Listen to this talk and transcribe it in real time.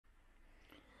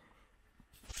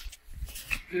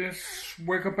Yes,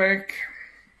 welcome back.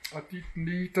 I did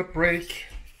need a break.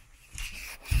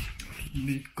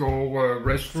 Need go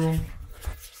restroom.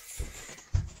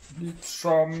 Need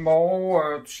some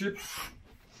more chips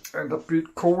and a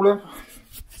bit cola.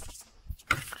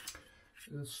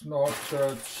 It's not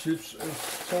chips,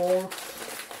 it's salt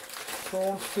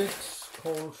sticks,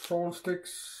 called salt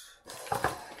sticks.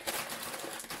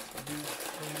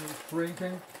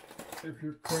 If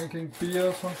you're drinking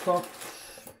beers and stuff.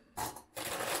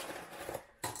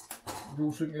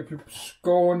 Using if you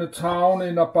go in the town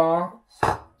in a bar,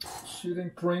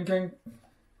 sitting drinking.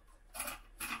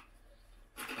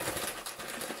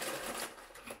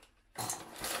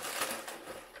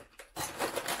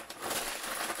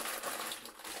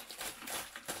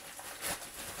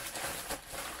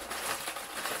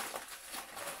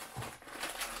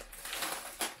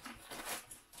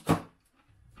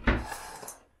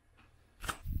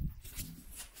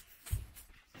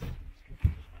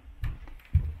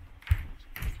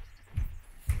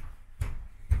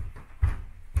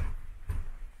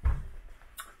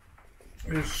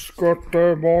 It's got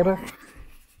water.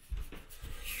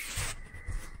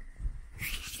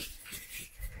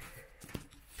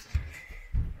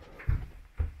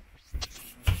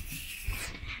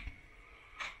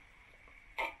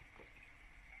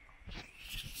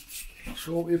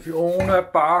 So if you own a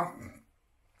bar,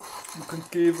 you can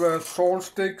give salt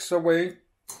sticks away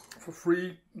for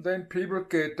free. Then people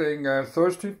getting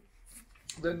thirsty.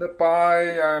 Then they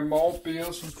buy more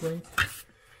beers and drink.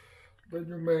 Then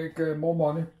you make more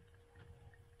money.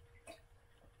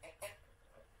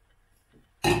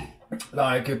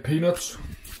 Like peanuts.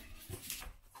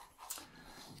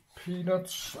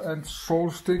 Peanuts and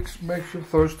salt sticks makes you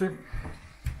thirsty.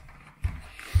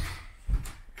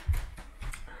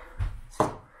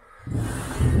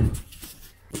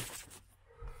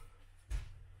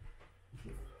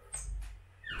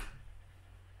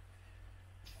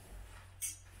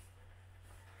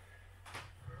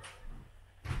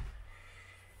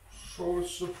 So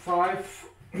it's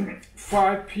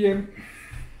 5 p.m.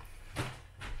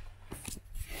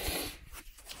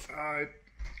 I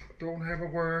don't have a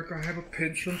work, I have a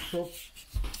pension, so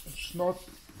it's not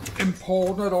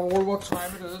important at all what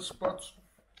time it is, but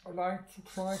I like to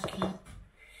try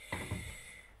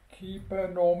keep a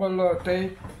normal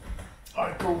day.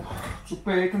 I go to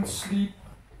bed and sleep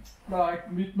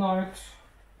like midnight,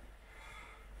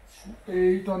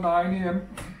 8 or 9 a.m.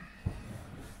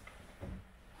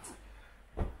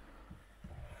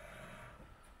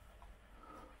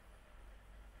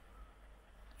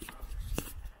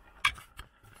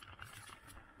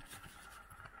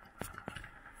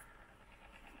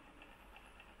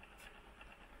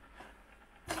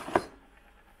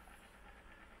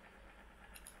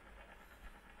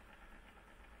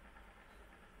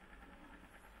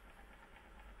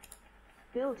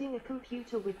 Building a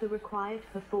computer with the required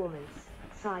performance,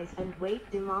 size and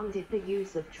weight demanded the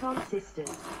use of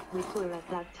transistors, which were at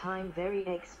that time very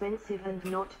expensive and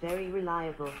not very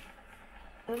reliable.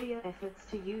 Earlier efforts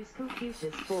to use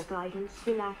computers for guidance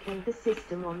Spinac and the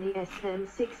system on the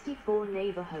SM-64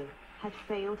 Navajo had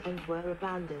failed and were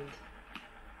abandoned.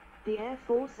 The Air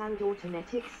Force and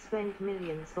Autonetics spent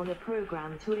millions on a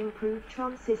program to improve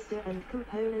transistor and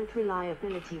component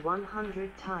reliability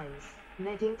 100 times.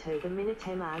 Leading to the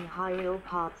Minutman high real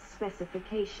parts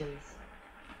specifications.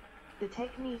 The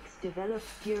techniques developed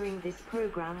during this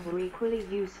program were equally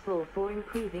useful for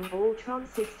improving all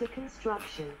transistor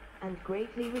construction, and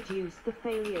greatly reduced the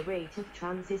failure rate of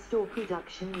transistor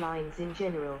production lines in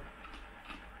general.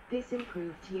 This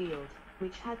improved yield,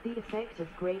 which had the effect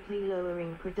of greatly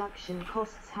lowering production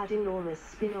costs, had enormous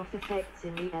spin-off effects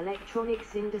in the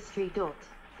electronics industry.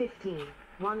 15.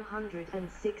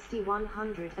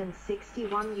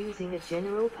 161 using a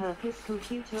general-purpose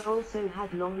computer also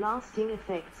had long-lasting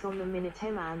effects on the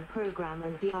Minuteman program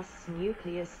and the US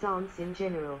nuclear stance in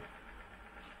general.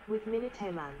 With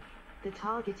Minuteman, the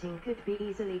targeting could be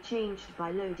easily changed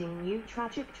by loading new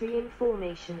trajectory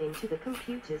information into the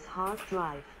computer's hard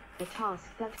drive, a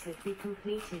task that could be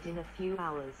completed in a few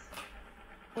hours.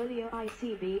 Earlier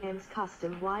ICBM's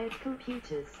custom-wired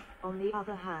computers, on the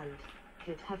other hand,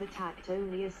 could have attacked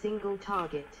only a single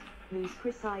target, whose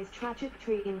precise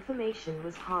trajectory information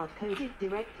was hard-coded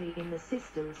directly in the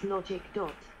system's logic.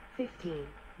 15.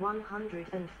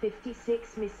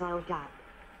 156 missile gap.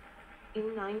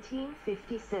 In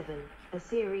 1957, a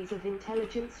series of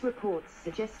intelligence reports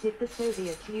suggested the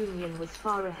Soviet Union was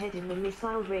far ahead in the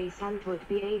missile race and would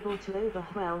be able to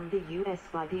overwhelm the US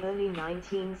by the early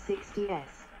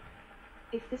 1960s.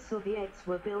 If the Soviets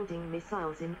were building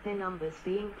missiles in their numbers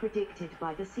being predicted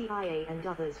by the CIA and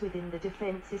others within the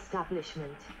defense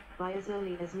establishment, by as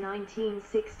early as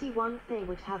 1961 they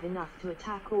would have enough to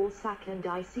attack all SAC and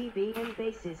ICBM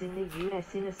bases in the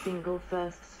US in a single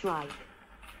first strike.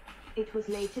 It was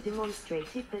later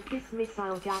demonstrated that this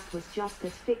missile gap was just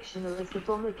as fictional as the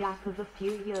bomber gap of a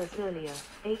few years earlier,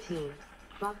 18.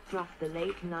 But draft the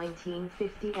late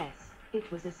 1950s. It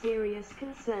was a serious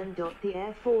concern. The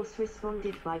Air Force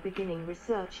responded by beginning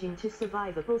research into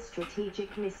survivable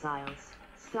strategic missiles,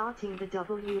 starting the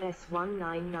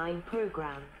WS-199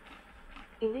 program.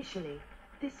 Initially,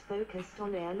 this focused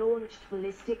on air-launched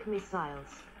ballistic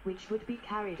missiles, which would be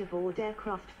carried aboard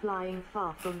aircraft flying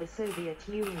far from the Soviet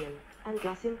Union, and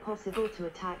thus impossible to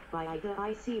attack by either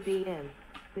ICBM,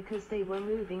 because they were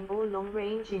moving, or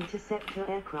long-range interceptor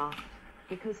aircraft,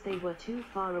 because they were too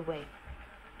far away.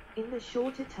 In the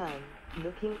shorter term,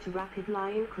 looking to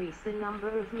rapidly increase the number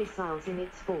of missiles in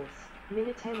its force,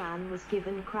 Minuteman was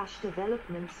given crash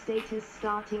development status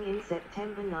starting in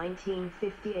September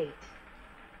 1958.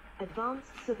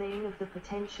 Advanced surveying of the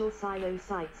potential silo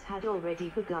sites had already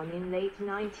begun in late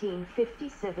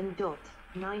 1957.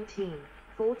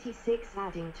 1946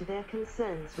 adding to their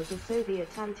concerns was a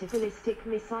Soviet anti-ballistic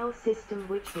missile system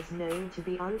which was known to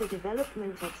be under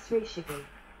development at Srishigan.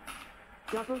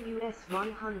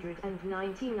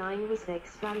 WS-199 was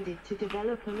expanded to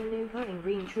develop a maneuvering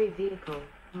reentry vehicle,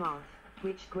 MAV,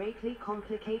 which greatly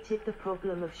complicated the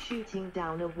problem of shooting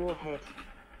down a warhead.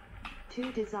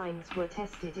 Two designs were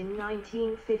tested in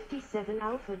 1957,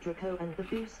 Alpha Draco and the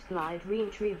Boost Glide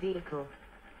reentry vehicle.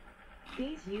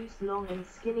 These used long and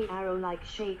skinny arrow-like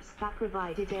shapes that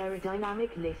provided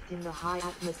aerodynamic lift in the high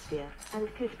atmosphere,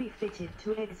 and could be fitted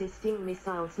to existing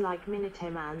missiles like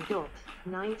Minuteman.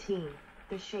 19.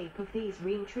 The shape of these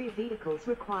reentry vehicles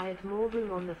required more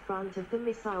room on the front of the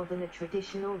missile than a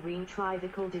traditional reentry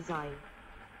vehicle design.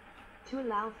 To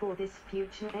allow for this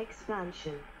future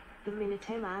expansion, the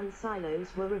Minuteman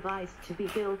silos were revised to be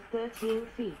built 13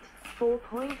 feet,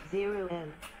 4.0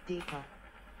 m, deeper.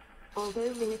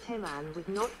 Although Minuteman would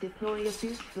not deploy a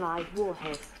boost glide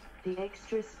warhead, the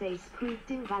extra space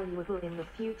proved invaluable in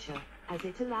the future, as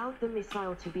it allowed the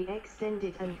missile to be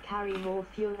extended and carry more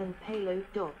fuel and payload.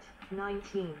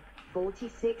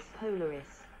 1946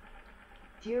 Polaris.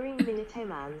 During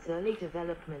Minuteman's early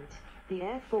development, the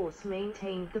Air Force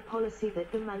maintained the policy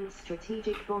that the manned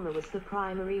strategic bomber was the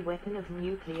primary weapon of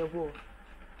nuclear war.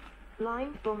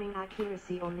 Blind bombing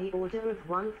accuracy on the order of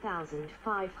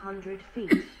 1,500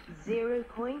 feet,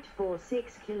 0.46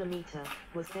 km,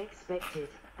 was expected,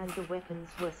 and the weapons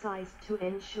were sized to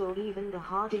ensure even the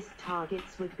hardest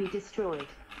targets would be destroyed.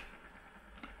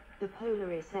 The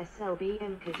Polaris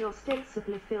SLBM could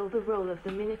ostensibly fill the role of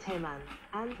the Minuteman,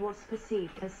 and was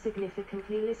perceived as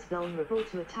significantly less vulnerable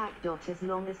to attack. As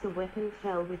long as the weapon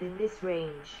fell within this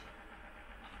range.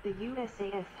 The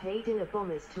USAF paid in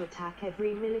bombers to attack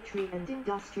every military and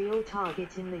industrial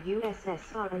target in the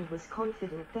USSR and was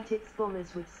confident that its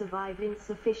bombers would survive in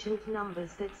sufficient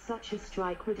numbers that such a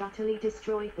strike would utterly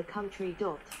destroy the country.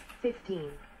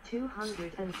 15.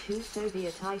 202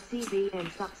 Soviet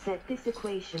ICBMs upset this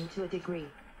equation to a degree.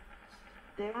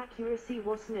 Their accuracy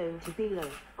was known to be low,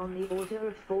 on the order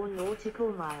of 4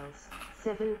 nautical miles,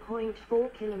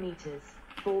 7.4 kilometers,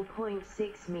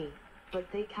 4.6 mi, but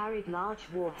they carried large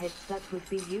warheads that would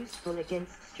be useful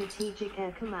against Strategic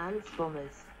Air Command's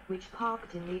bombers, which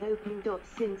parked in the open.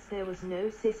 Since there was no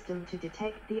system to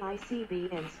detect the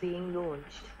ICBMs being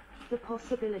launched, the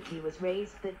possibility was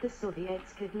raised that the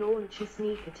Soviets could launch a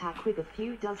sneak attack with a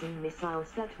few dozen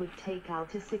missiles that would take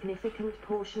out a significant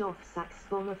portion of SAC's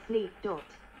bomber fleet.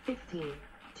 15.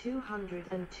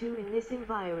 202 In this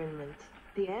environment,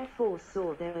 the Air Force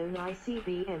saw their own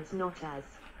ICBMs not as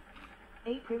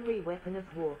a primary weapon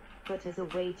of war, but as a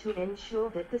way to ensure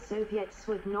that the Soviets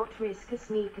would not risk a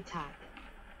sneak attack.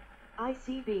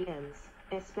 ICBMs,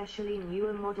 especially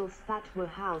newer models that were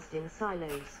housed in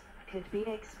silos, could be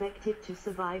expected to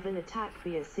survive an attack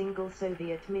by a single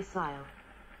Soviet missile.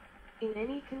 In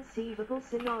any conceivable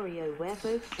scenario where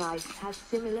both sides had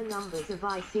similar numbers of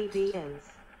ICBMs,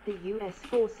 the US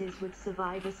forces would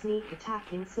survive a sneak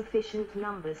attack in sufficient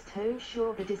numbers to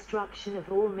ensure the destruction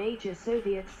of all major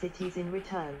Soviet cities in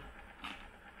return.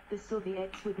 The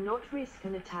Soviets would not risk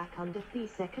an attack under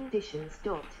these conditions.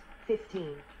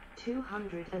 15.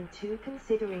 202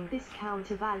 Considering this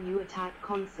counter-value attack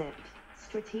concept,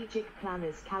 strategic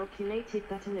planners calculated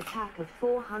that an attack of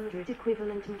 400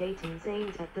 equivalent Gatans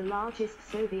aimed at the largest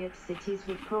Soviet cities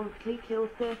would promptly kill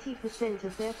 30%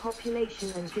 of their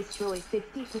population and destroy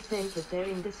 50% of their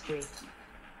industry.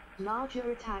 Larger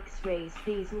attacks raised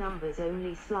these numbers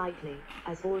only slightly,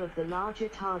 as all of the larger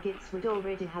targets would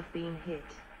already have been hit.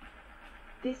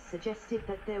 This suggested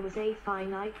that there was a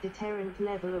finite deterrent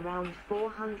level around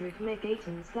 400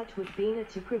 megatons that would be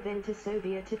enough to prevent a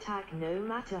Soviet attack no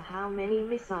matter how many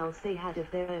missiles they had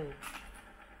of their own.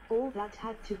 All that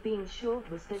had to be ensured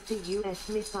was that the US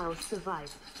missiles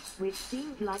survived, which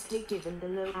seemed likely given the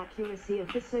low accuracy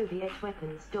of the Soviet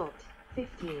weapons.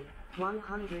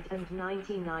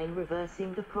 199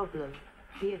 reversing the problem.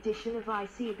 The addition of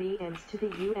ICBMs to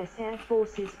the US Air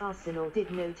Force's arsenal did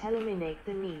not eliminate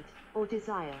the need, or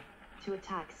desire, to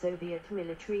attack Soviet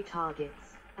military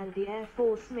targets, and the Air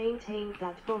Force maintained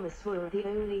that bombers were the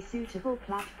only suitable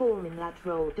platform in that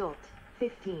role.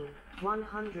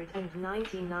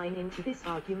 199 into this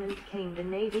argument came the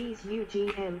Navy's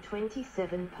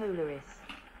LGM-30 Polaris.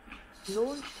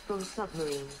 Launched from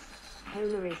submarines,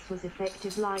 Polaris was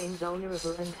effectively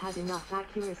invulnerable and had enough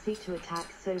accuracy to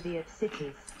attack Soviet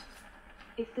cities.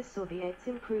 If the Soviets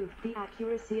improved the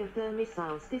accuracy of their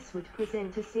missiles, this would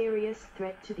present a serious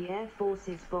threat to the Air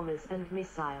Force's bombers and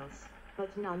missiles,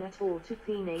 but none at all to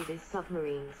the Navy's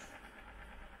submarines.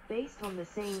 Based on the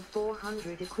same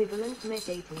 400 equivalent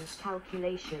megatons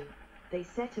calculation, they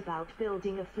set about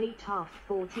building a fleet of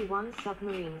 41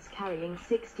 submarines carrying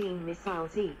 16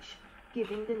 missiles each,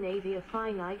 giving the Navy a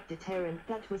finite deterrent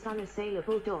that was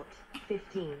unassailable.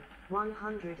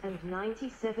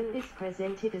 197 This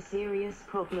presented a serious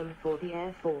problem for the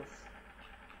Air Force.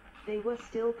 They were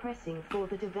still pressing for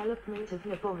the development of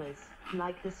bombers,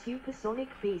 like the supersonic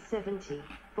B-70,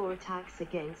 for attacks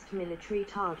against military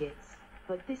targets,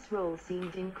 but this role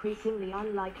seemed increasingly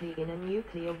unlikely in a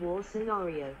nuclear war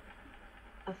scenario.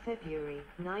 A February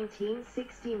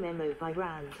 1960 memo by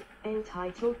Rand,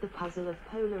 entitled The Puzzle of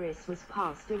Polaris, was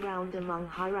passed around among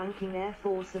high-ranking Air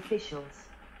Force officials.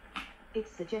 It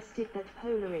suggested that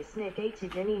Polaris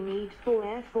negated any need for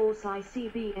Air Force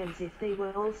ICBMs if they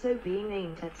were also being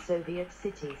aimed at Soviet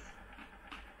cities.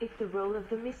 If the role of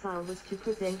the missile was to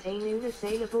present an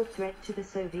unassailable threat to the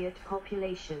Soviet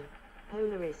population,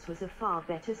 Polaris was a far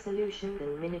better solution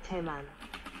than Minuteman.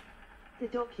 The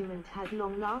document had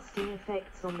long-lasting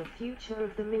effects on the future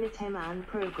of the Minuteman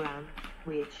program,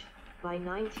 which, by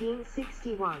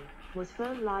 1961, was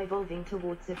firmly evolving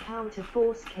towards a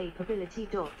counter-force capability.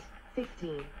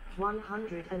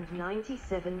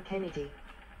 197 Kennedy.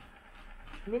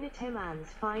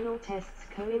 Minuteman's final tests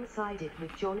coincided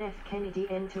with John F. Kennedy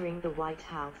entering the White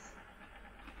House.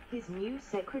 His new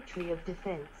Secretary of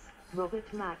Defense, Robert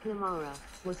McNamara,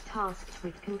 was tasked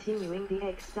with continuing the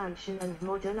expansion and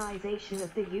modernization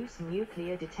of the U.S.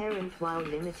 nuclear deterrent while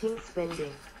limiting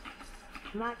spending.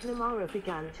 McNamara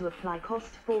began to apply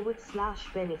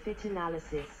cost-forward/benefit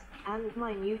analysis, and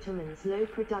Minuteman's low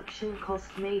production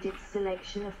cost made its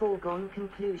selection a foregone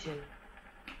conclusion.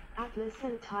 Atlas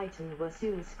and Titan were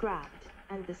soon scrapped,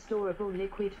 and the storable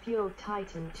liquid-fueled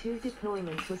Titan II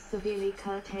deployment was severely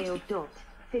curtailed.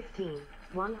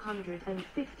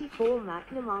 154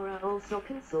 McNamara also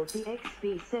cancelled the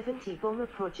XB-70 bomber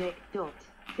project.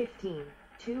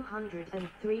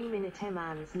 203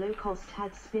 Minuteman's low cost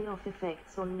had spin-off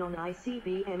effects on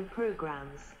non-ICBM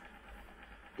programs.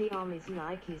 The Army's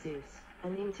Nike Zeus,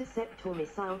 an interceptor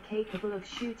missile capable of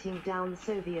shooting down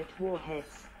Soviet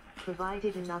warheads,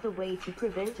 provided another way to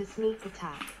prevent a sneak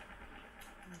attack.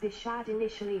 This had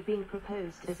initially been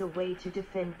proposed as a way to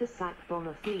defend the SAC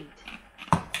bomber fleet.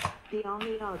 The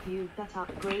Army argued that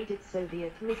upgraded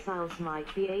Soviet missiles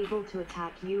might be able to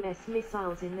attack US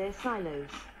missiles in their silos,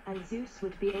 and Zeus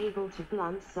would be able to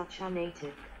blunt such an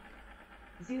attack.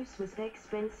 Zeus was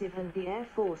expensive, and the Air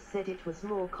Force said it was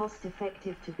more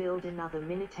cost-effective to build another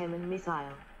Minuteman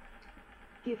missile.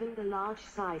 Given the large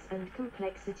size and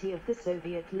complexity of the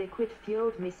Soviet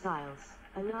liquid-fueled missiles,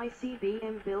 an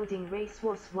ICBM building race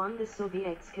was one the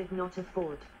Soviets could not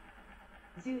afford.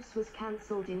 Zeus was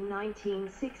cancelled in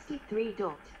 1963.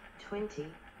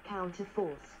 20.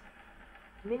 Counterforce.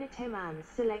 Minuteman's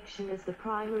selection as the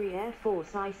primary Air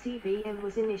Force ICBM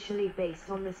was initially based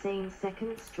on the same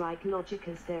second strike logic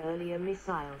as their earlier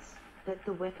missiles, that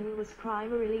the weapon was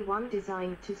primarily one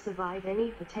designed to survive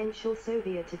any potential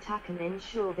Soviet attack and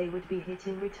ensure they would be hit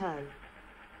in return.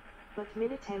 But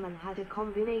Minuteman had a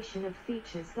combination of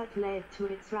features that led to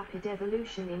its rapid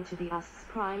evolution into the US's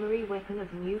primary weapon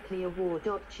of nuclear war.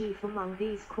 Chief among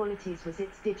these qualities was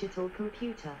its digital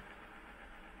computer.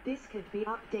 This could be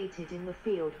updated in the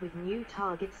field with new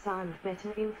targets and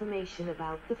better information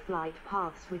about the flight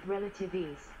paths with relative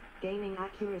ease, gaining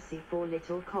accuracy for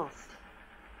little cost.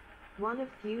 One of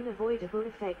few unavoidable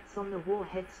effects on the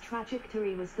warhead's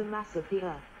trajectory was the mass of the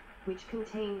Earth. which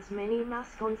contains many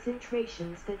mass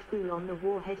concentrations that pool on the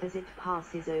warhead as it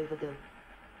passes over them.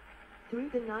 Through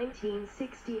the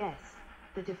 1960s,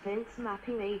 the Defense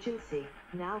Mapping Agency,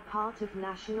 now part of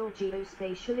National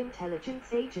Geospatial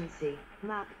Intelligence Agency,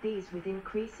 mapped these with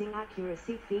increasing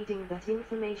accuracy, feeding that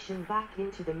information back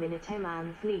into the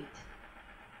Minuteman fleet.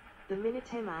 The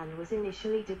Minuteman was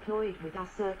initially deployed with a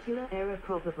circular error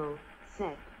probable,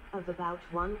 CEP, of about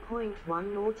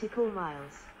 1.1 nautical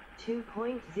miles,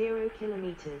 2.0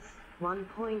 kilometers,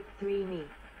 1.3 mi,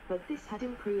 but this had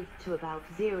improved to about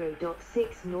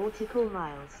 0.6 nautical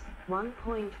miles,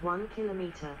 1.1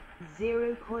 kilometer,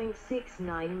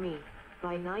 0.69 mi,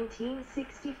 by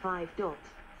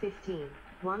 1965.15.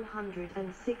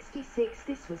 166.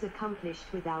 This was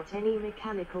accomplished without any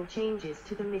mechanical changes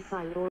to the missile or